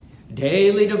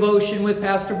Daily Devotion with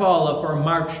Pastor Bala for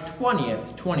March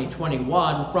 20th,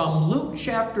 2021 from Luke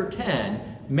chapter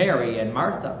 10, Mary and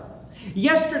Martha.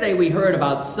 Yesterday we heard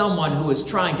about someone who was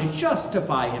trying to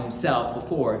justify himself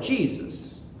before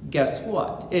Jesus. Guess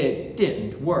what? It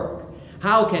didn't work.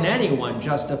 How can anyone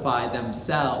justify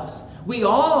themselves? We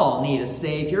all need a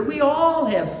Savior. We all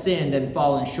have sinned and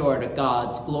fallen short of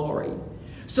God's glory.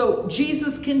 So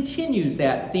Jesus continues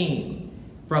that theme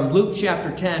from Luke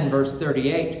chapter 10, verse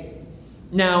 38.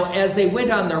 Now, as they went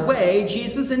on their way,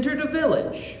 Jesus entered a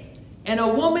village, and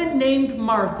a woman named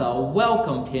Martha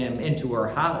welcomed him into her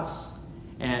house.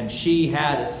 And she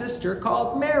had a sister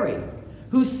called Mary,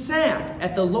 who sat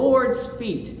at the Lord's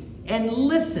feet and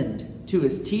listened to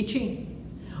his teaching.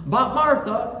 But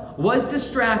Martha was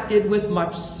distracted with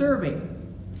much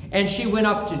serving. And she went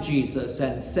up to Jesus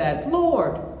and said,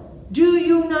 "Lord, do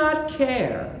you not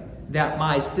care that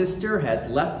my sister has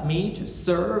left me to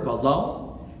serve alone?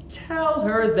 Tell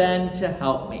her then to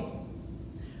help me."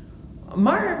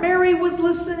 Mary was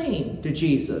listening to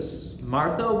Jesus.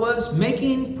 Martha was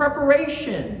making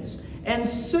preparations and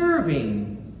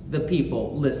serving the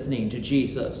people listening to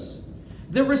Jesus.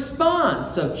 The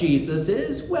response of Jesus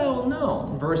is well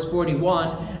known. Verse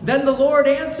 41, "Then the Lord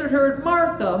answered her,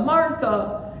 'Martha,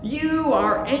 Martha, you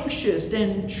are anxious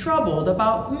and troubled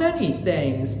about many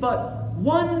things, but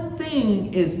one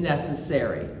thing is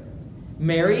necessary.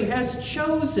 Mary has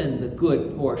chosen the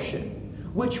good portion,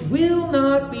 which will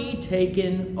not be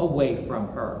taken away from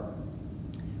her.'"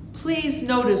 Please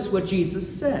notice what Jesus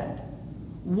said.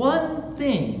 One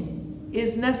thing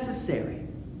is necessary.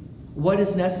 What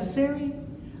is necessary?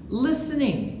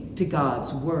 Listening to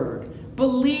God's word,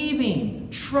 believing,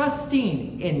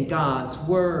 trusting in God's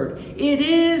word. It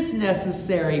is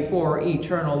necessary for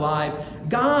eternal life.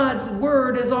 God's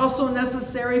word is also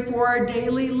necessary for our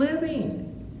daily living.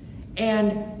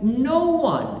 And no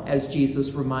one, as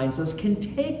Jesus reminds us, can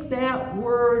take that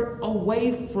word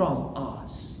away from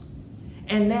us.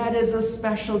 And that is a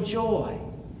special joy.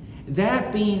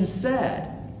 That being said,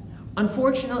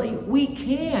 unfortunately, we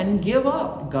can give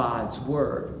up God's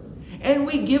word. And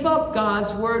we give up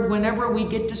God's word whenever we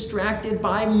get distracted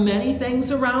by many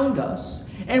things around us.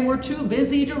 And we're too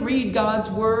busy to read God's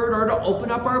word or to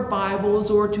open up our Bibles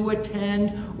or to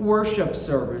attend worship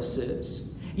services.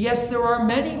 Yes, there are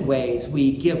many ways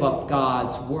we give up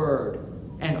God's word,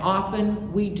 and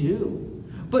often we do.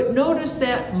 But notice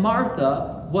that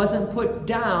Martha wasn't put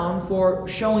down for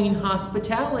showing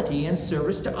hospitality and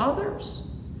service to others.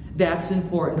 That's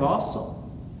important also.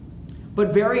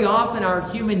 But very often our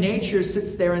human nature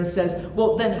sits there and says,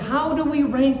 well, then how do we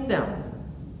rank them?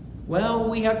 Well,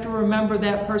 we have to remember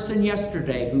that person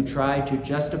yesterday who tried to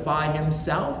justify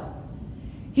himself.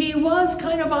 He was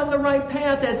kind of on the right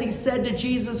path, as he said to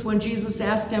Jesus when Jesus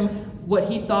asked him what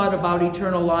he thought about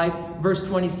eternal life. Verse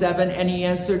 27, and he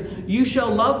answered, "You shall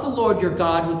love the Lord your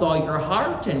God with all your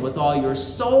heart and with all your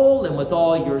soul and with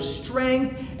all your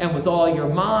strength and with all your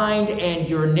mind, and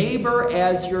your neighbor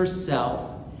as yourself."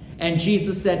 And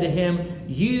Jesus said to him,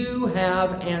 "You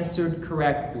have answered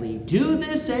correctly. Do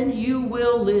this and you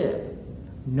will live."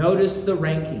 Notice the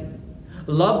ranking.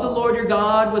 Love the Lord your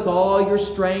God with all your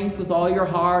strength, with all your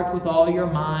heart, with all your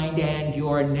mind, and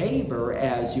your neighbor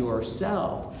as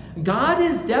yourself. God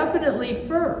is definitely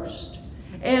first.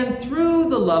 And through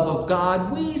the love of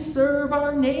God, we serve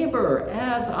our neighbor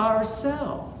as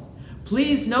ourselves.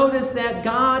 Please notice that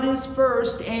God is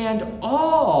first and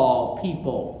all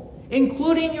people,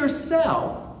 including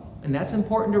yourself, and that's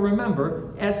important to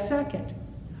remember, as second.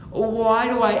 Why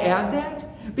do I add that?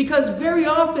 Because very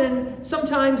often,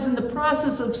 sometimes in the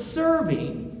process of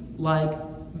serving, like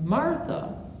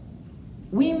Martha,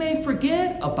 we may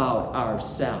forget about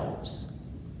ourselves.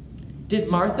 Did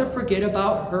Martha forget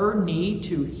about her need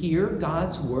to hear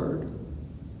God's word?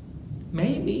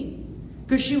 Maybe,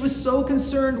 because she was so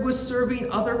concerned with serving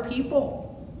other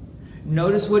people.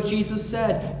 Notice what Jesus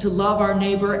said, to love our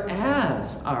neighbor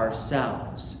as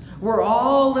ourselves. We're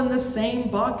all in the same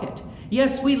bucket.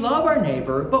 Yes, we love our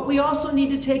neighbor, but we also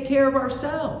need to take care of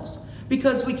ourselves,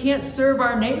 because we can't serve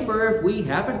our neighbor if we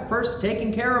haven't first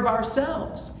taken care of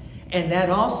ourselves. And that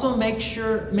also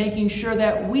making sure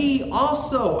that we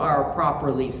also are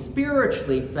properly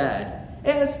spiritually fed,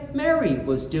 as Mary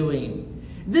was doing.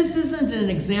 This isn't an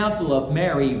example of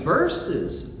Mary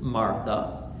versus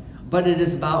Martha, but it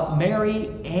is about Mary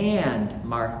and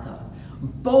Martha.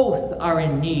 Both are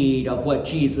in need of what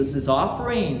Jesus is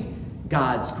offering,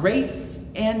 God's grace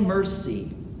and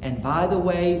mercy. And by the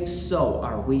way, so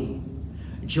are we.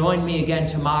 Join me again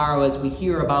tomorrow as we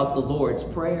hear about the Lord's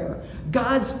Prayer.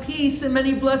 God's peace and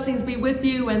many blessings be with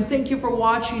you, and thank you for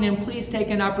watching, and please take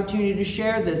an opportunity to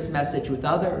share this message with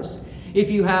others. If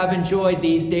you have enjoyed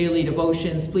these daily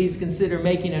devotions, please consider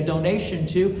making a donation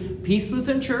to Peace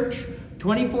Lutheran Church,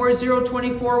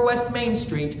 24024 West Main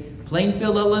Street,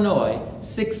 Plainfield, Illinois,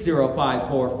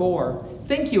 60544.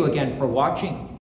 Thank you again for watching.